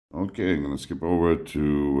Okay, I'm going to skip over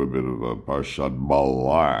to a bit of a Parshat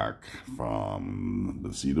Balak from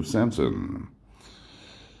the seed of Samson.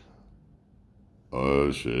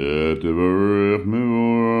 Asher tevarech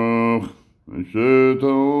mevorach, asher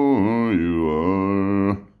tahor you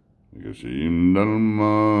are, Yashim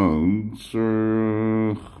dalma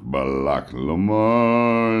utzrach, Balak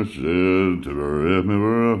lomar, asher tevarech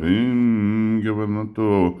mevorachim,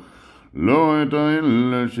 kavanato, לא את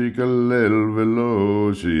האלה שיקלל ולא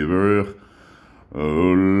שיברך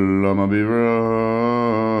עולם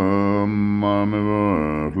הביברם מה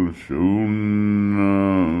מברך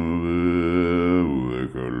לשונה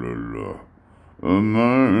וכללה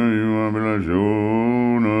אמר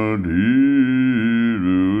בלשון עתיד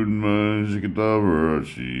מה שכתב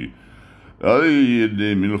רש"י על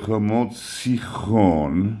ידי מלחמות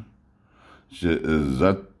סיחון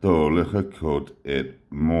שעזתו לחקות את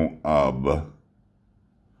מואב.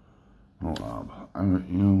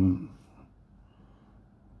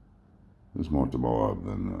 There's more to Moab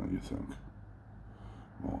than you think.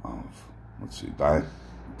 Moab. Let's see.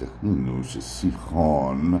 דהיינו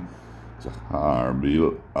שסיחון זכר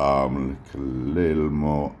בלעם לקלל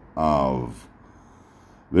מואב.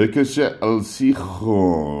 וכשאל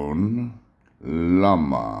סיחון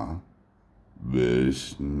למה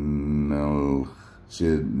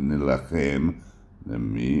שנלחם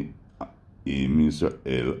למי עם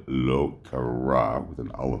ישראל לא קרא, with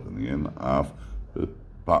an aleph in the end, אף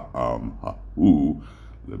בפעם ההוא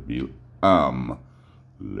לבלעם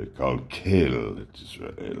לקלקל את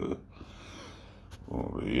ישראל.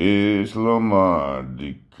 ויש לומר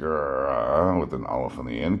דקרא, with an aleph in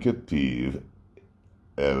the end, כתיב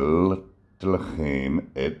אל תלחם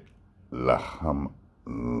את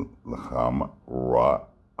לחם רע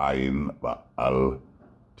עין ואל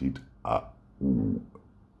תתעו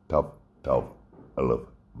תו אלף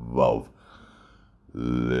וו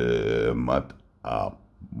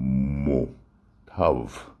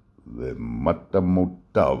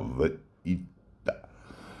למטמותיו ואיתה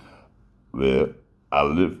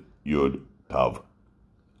ואלף יוד תו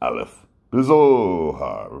אלף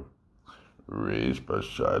בזוהר ריש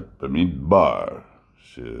פרשת במדבר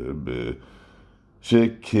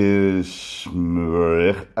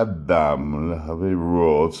שכשמברך אדם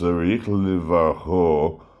לחברו צריך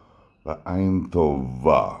לברכו בעין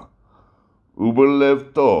טובה ובלב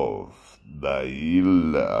טוב. די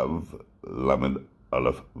לאו למד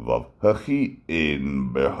אלף וו הכי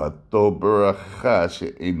אין ברכתו ברכה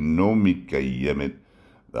שאינו מקיימת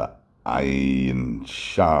בעין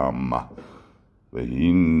שמה.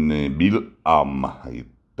 והנה בלעם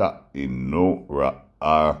הייתה אינו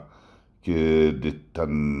רעה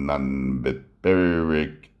כדתנן בפרק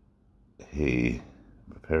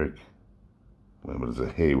what is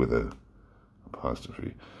it, hey with a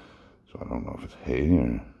apostrophe, so I don't know if it's hey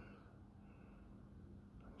or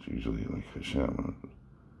it's usually like Hashem.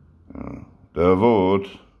 דאבות,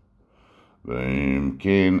 ואם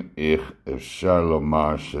כן איך אפשר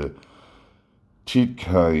לומר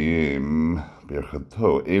שתתקיים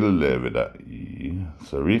ברכתו אלה ודאי,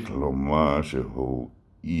 צריך לומר שהוא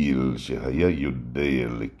איל שהיה יודע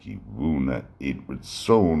לכיוון העת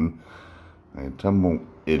רצון, הייתה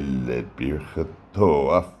מועלת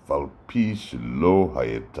ברכתו אף על פי שלא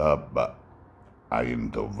הייתה בעין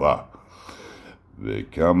טובה.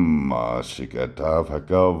 וכמה שכתב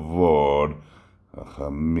הכבוד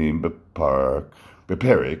החכמים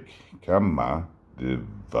בפרק כמה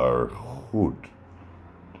דברכות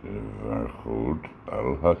על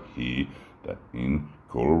ההיא דהין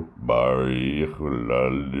כל ברי יכולה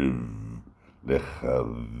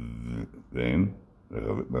לכוון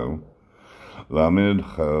למד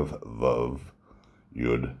חו"ב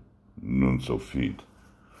יוד נון סופית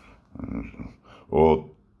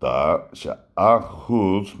אותה שעה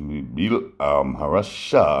חוץ מבלעם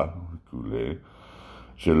הרשע וכולי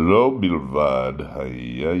שלא בלבד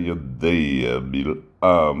היה יודע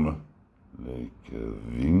בלעם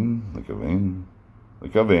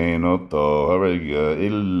לכוון אותו הרגע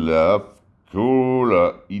אלא כל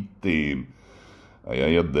העיתים היה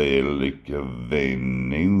יודע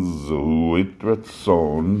לכוון איזהו עת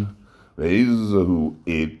רצון ואיזהו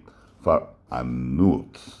עת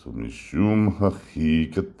פענות ומשום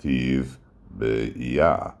הכי כתיב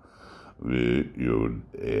ביה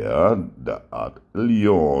ויודע דעת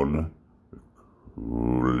עליון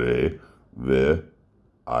וכולי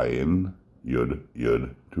ועין יוד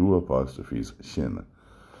 2 apostrophes שין.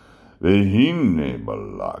 והנה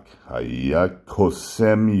בלק היה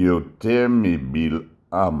קוסם יותר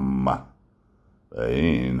מבלעם,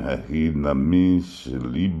 ואין הכי נמי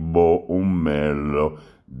שליבו אומר לו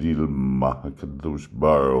דילמה הקדוש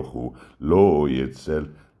ברוך הוא לא יצל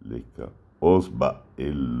לכעוס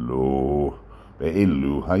באלו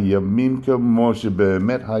הימים כמו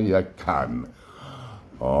שבאמת היה כאן.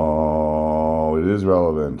 Oh, it is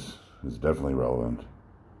relevant. It's definitely relevant.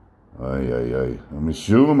 Ay.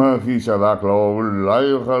 משום הכי שלח לו, אולי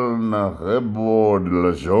יוכל נחה בו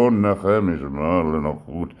לשון נחה משמר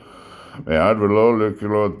לנוחות. ועד ולא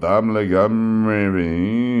לקלותם לגמרי,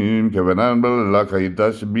 ואם כוונן בלק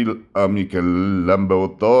הייתה שבלעם יקלם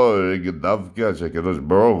באותו רגע דווקא שקדוש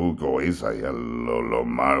ברוך הוא כועס היה לו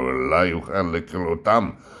לומר אולי יוכל לקלותם.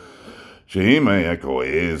 שאם היה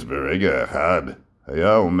כועס ברגע אחד,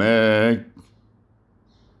 היה אומר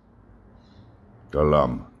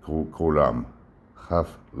כולם,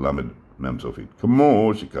 כף למד מם סופית,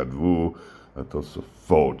 כמו שכתבו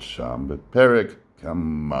התוספות שם בפרק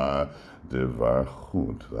כמה דבר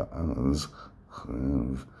חוט, ואז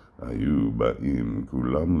חרב היו באים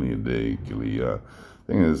כולם לידי כליה.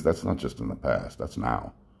 Thing is, that's not just in the past, that's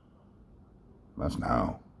now. That's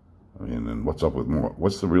now. I mean, and what's up with Moab?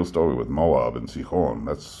 What's the real story with Moab and Sichon?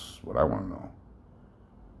 That's what I want to know.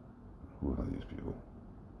 Who are these people?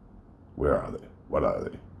 Where are they? What are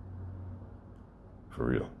they? For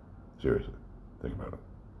real. Seriously. Think about it.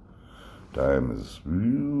 Time is...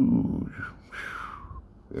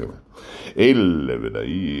 אלה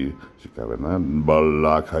ודאי שכוונן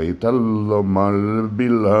בלק הייתה לומר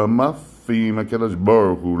בלעם אף אם הקדוש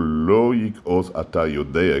ברוך הוא לא יכעוס, אתה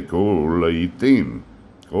יודע כל העיתים.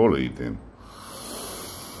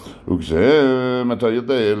 וכשם אתה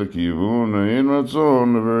יודע לכיוון אין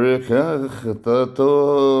רצון לברך כך אתה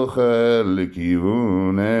תוכל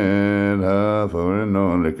לכיוון אין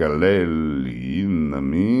הפורנו לקלל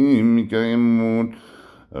אינמים מקיימות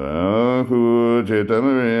החוט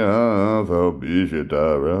שתמרה אף על פי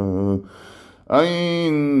שתרה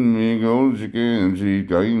אין מכל שכן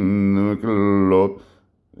שיקיים מקללות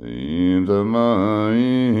אם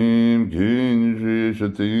תמים כן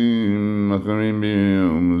ששתים אחרים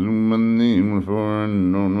ביום זומנים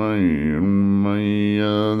לפורנו מהי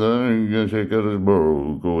הדרגה שקדוש ברוך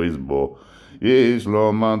הוא כועס בו יש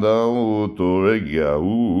לו מדע אותו רגע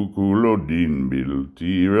הוא כולו דין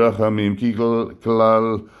בלתי רחמים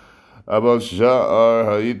ככלל אבל שאר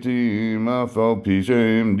העיתים אף על פי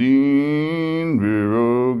שהם דין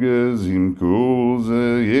ורוגז עם כל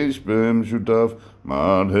זה יש בהם שותף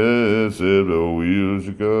מעט הסד והואיל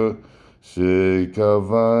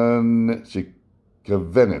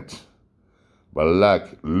שכוונת בלק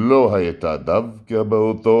לא הייתה דווקא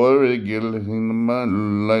באותו הרגל הנמה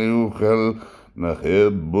לא יוכל נחה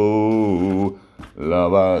בו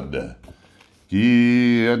לבד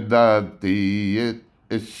כי ידעתי את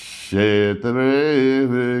אשת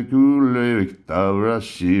וכולי וכתב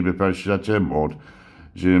רש"י בפרשת שמות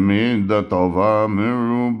שמידת טובה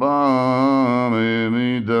מרובה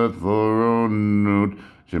ומידת פורענות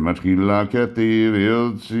שמתחילה כתיב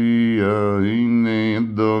יוציאה הנה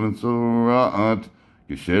ידו מצורעת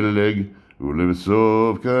כשלג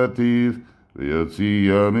ולבסוף כתיב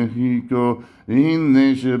ויוציאה מחיקו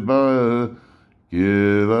הנה שבא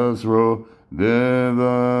כבשרו דבעודה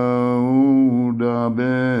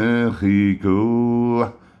בחיקו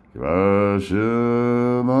כבר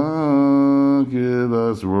שבא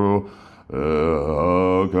כבשרו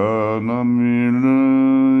כאן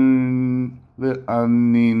המילן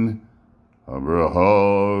וענין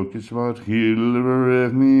הברכה כשמתחיל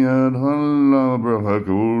לברך מיד הלאה ברכה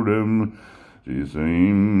קודם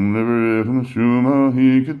שיסיים לברך משום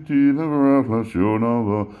ההיא כתיב לברך לשון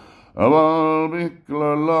הבא אבל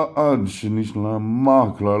בכללה עד שנשלמה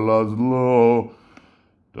כללה זו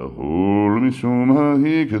תחול משום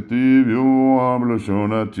ההיא כתיב יואב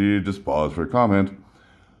לשון עתיד. Just pause for comment.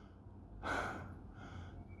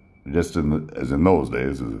 Just as in those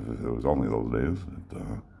days, it was only those days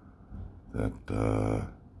that the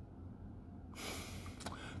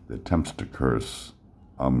attempts to curse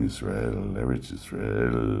Am Yisrael, Eretz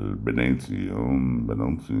Yisrael, Bnei Zion,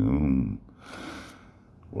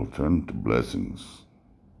 will turn to blessings.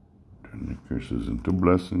 Turn the curses into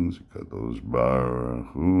blessings. Kadosh Baruch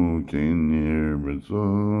Hu Kenir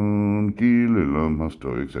Betzon Ki Lelam Hasto,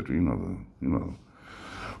 etc. You know.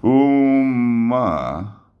 Uma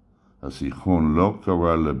הסיחון לא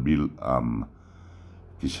קרא לבלעם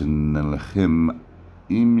כשנלחם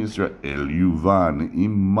עם ישראל יובן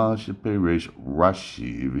עם מה שפרש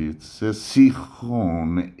רש"י ויצא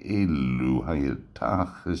סיחון אלו הייתה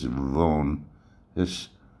חשבון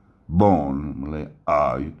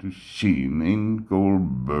מלאה יתושין אין כל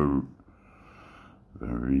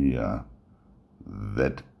בריאה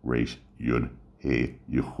ות רש יוד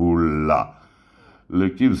יכולה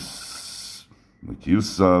לכבש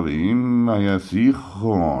וכיוסה ואם היה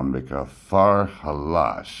זיכרון בכפר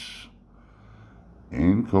חלש,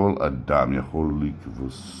 אין כל אדם יכול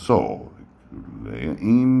לכבוסו,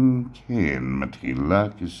 אם כן מתחילה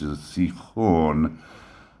כשזיכרון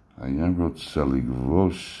היה רוצה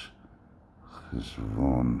לכבוש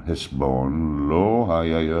חשבון, לא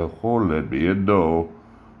היה יכולת בידו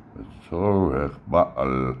לצורך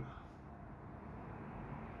בעל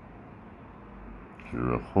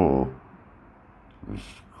שיכול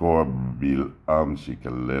לזכור בלעם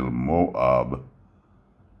שכלל מואב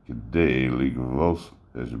כדי לכבוש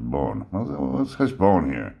חשבון. מה זה? what's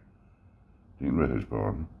חשבון here? אין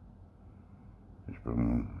בחשבון.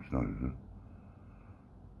 חשבון,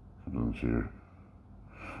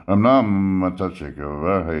 אמנם מצד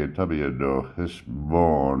שכבר הייתה בידו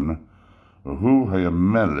חשבון, והוא היה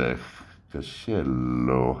מלך, קשה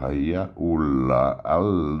לו היה עולה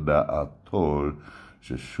על דעתו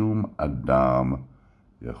ששום אדם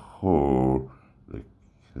יכול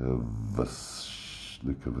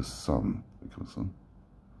לכבסם.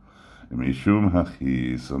 משום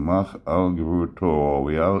הכי שמח על גבורתו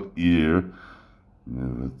ועל עיר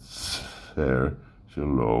מבצר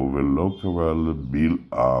שלו, ולא קרא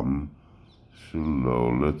לבלעם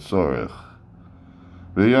שלו לצורך.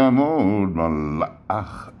 ויעמוד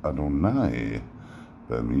מלאך אדוני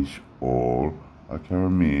במשעול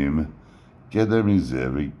הכרמים, גדר מזה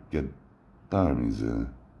וגדר מזה,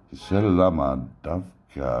 כשלמה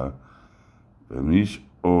דווקא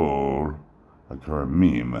במשעול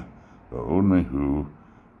הכרמים, ועוד מהו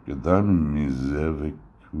גדר מזה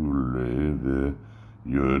וכולי,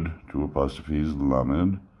 ויוד, 2 apostrophes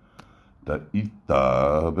למד,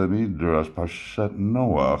 דאיתה במדרש פרשת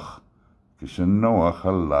נוח, כשנוח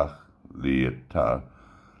הלך ליתה,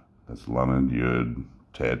 that's למד יוד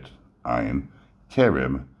תת עין,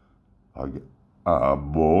 כרם פגעה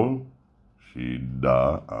בו,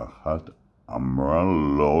 שידה אחת אמרה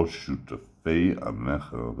לו, שותפי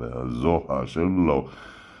עמך והזוהר שלו,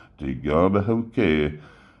 תיגע בחלקי,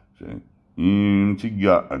 שאם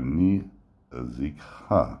תיגע אני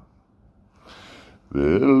אזיקך.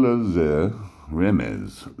 ולזה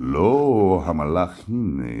רמז, לא המלאך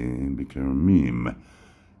הנה בכרמים,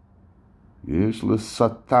 יש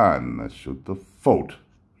לשטן שותפות,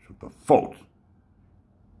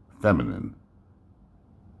 feminine,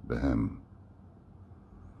 בהם.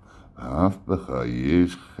 ואף בך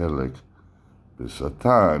יש חלק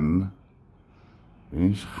בשטן,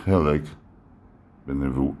 יש חלק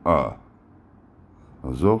בנבואה.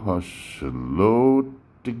 הזוהר שלא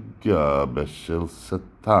תיגע בשל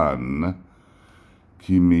שטן,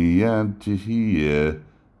 כי מיד תהיה...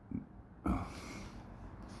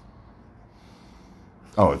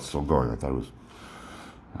 Oh, it's still going. I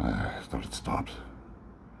thought it stopped.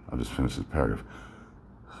 I'll just finish this paragraph.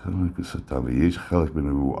 חלק בשטן, ויש חלק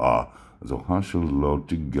בנבואה. הזוהר שלא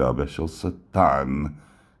תיגע בשל שטן,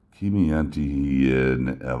 כי מיד תהיה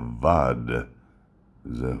נאבד.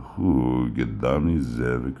 וזהו גדל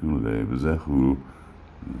מזה וכולי, וזהו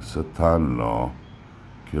שטן לו,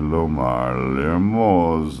 כלומר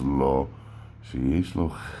לרמוז לו שיש לו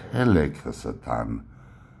חלק השטן,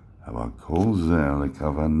 אבל כל זה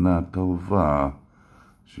לכוונה טובה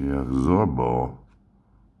שיחזור בו,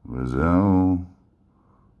 וזהו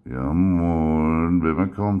יעמוד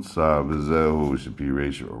במקום צר, וזהו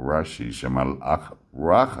שפירש רש"י שמלאך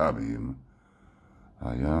רחמים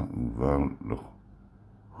היה מובל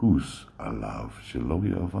לחוס עליו שלא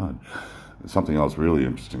יעבד. Something else really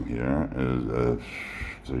interesting here is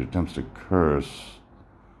so he attempts to curse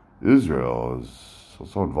Israel is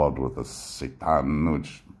also involved with the Satan,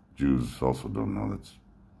 which Jews also don't know.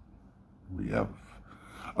 We have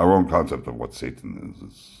our own concept of what Satan is.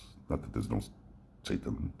 It's not that there's no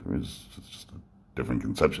Satan. It's just a different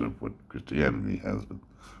conception of what Christianity has, but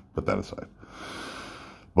put that aside.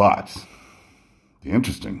 But the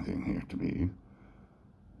interesting thing here to me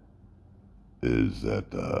is that,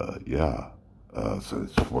 so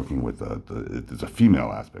it's working with, there's a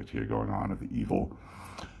female aspect here going on of the evil,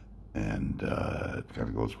 and it kind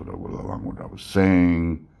of goes along with what I was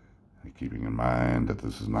saying, keeping in mind that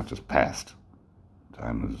this is not just past.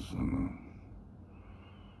 Time is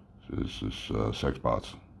sex bots.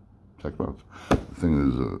 Sex bots. The thing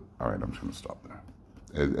is, all right, I'm just going to stop there.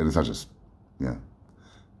 And it's not just,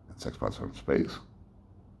 sex bots are in space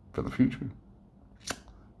for the future.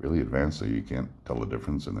 Really advanced so you can't tell the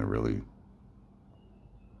difference, and they're really